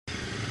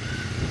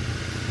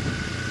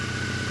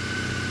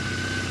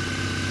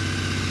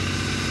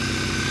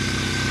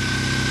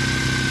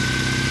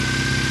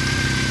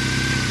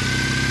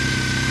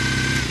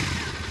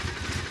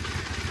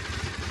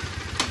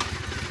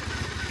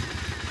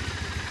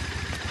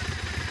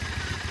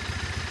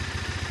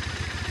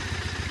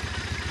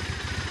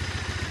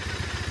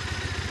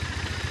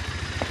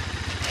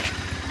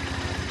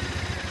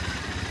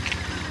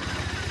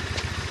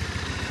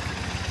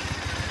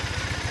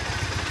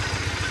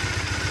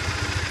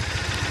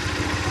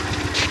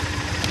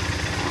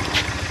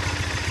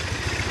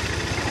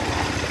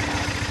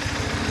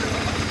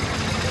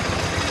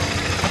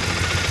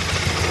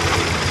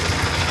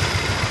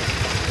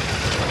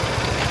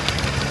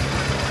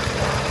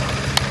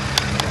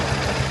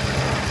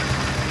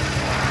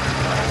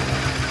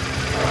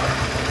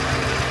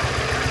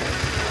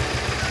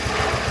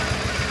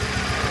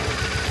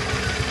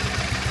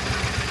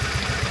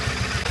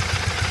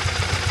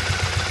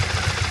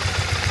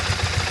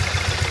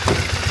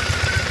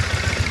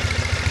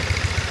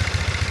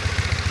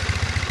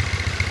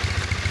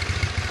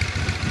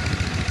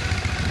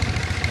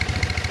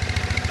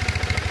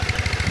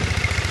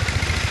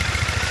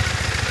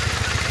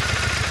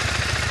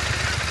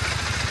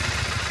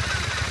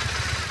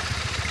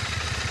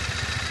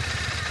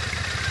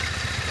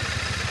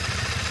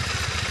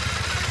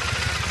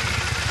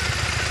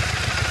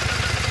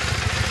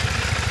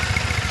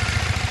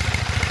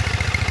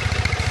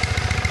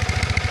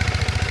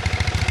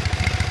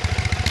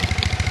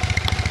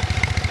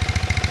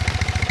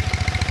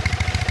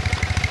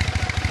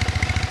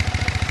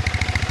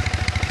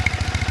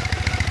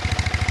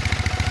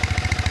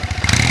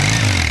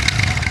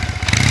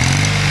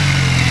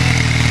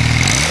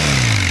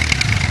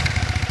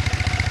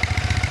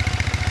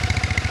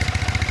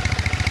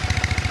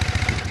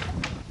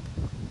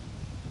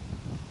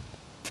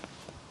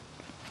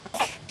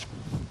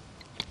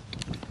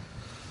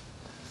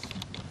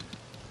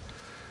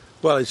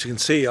Well, as you can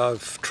see,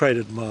 I've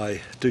traded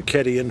my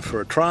Ducati in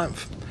for a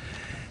Triumph,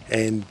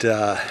 and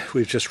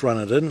we've just run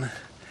it in.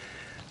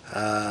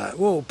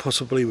 Well,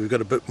 possibly we've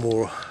got a bit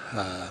more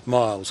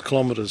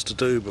kilometres to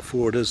do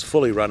before it is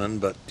fully running,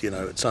 but you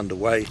know, it's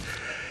underway,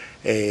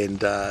 and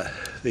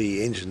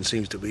the engine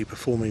seems to be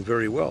performing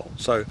very well.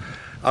 So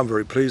I'm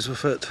very pleased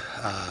with it.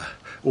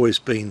 Always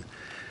been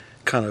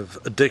kind of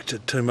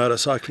addicted to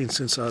motorcycling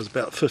since I was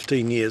about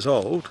 15 years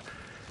old,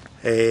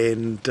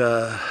 and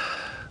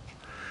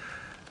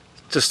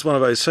just one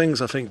of those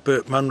things. I think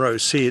Burt Munro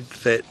said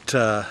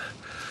that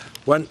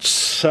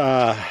once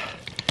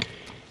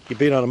you've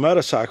been on a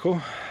motorcycle,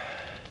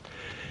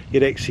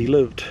 you'd actually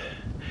lived.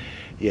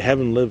 You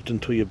haven't lived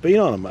until you've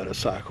been on a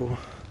motorcycle,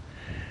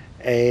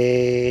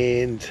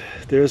 and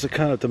there is a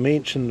kind of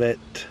dimension that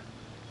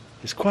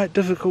is quite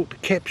difficult to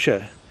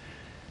capture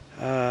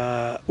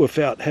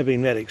without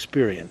having that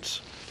experience.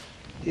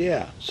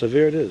 Yeah, so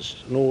there it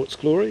is in all its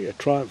glory, a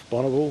Triumph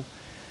Bonneville,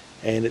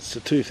 and it's the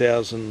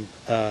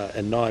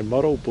 2009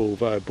 model,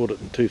 although I bought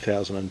it in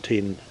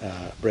 2010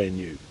 brand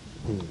new.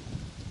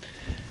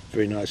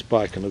 Very nice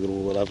bike, and look at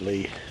all the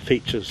lovely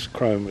features,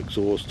 chrome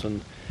exhaust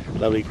and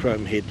lovely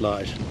chrome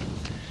headlight,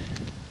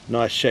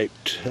 nice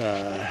shaped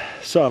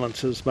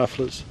silencers,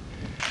 mufflers,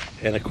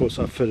 and of course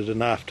I've fitted an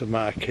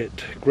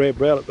aftermarket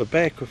grab rail at the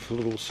back with a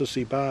little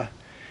sissy bar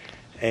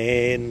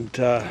and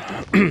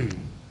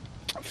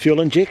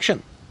fuel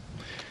injection.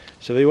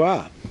 So there you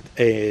are,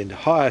 and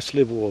highest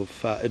level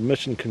of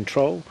emission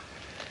control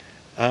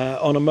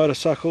on a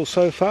motorcycle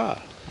so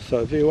far.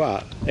 So there you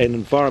are, and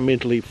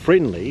environmentally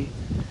friendly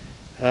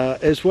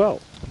as well.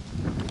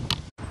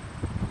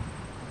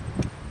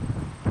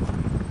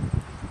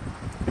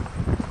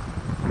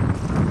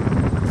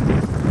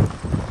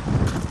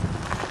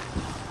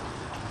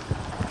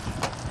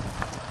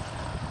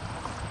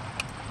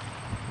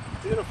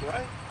 Beautiful,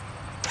 eh?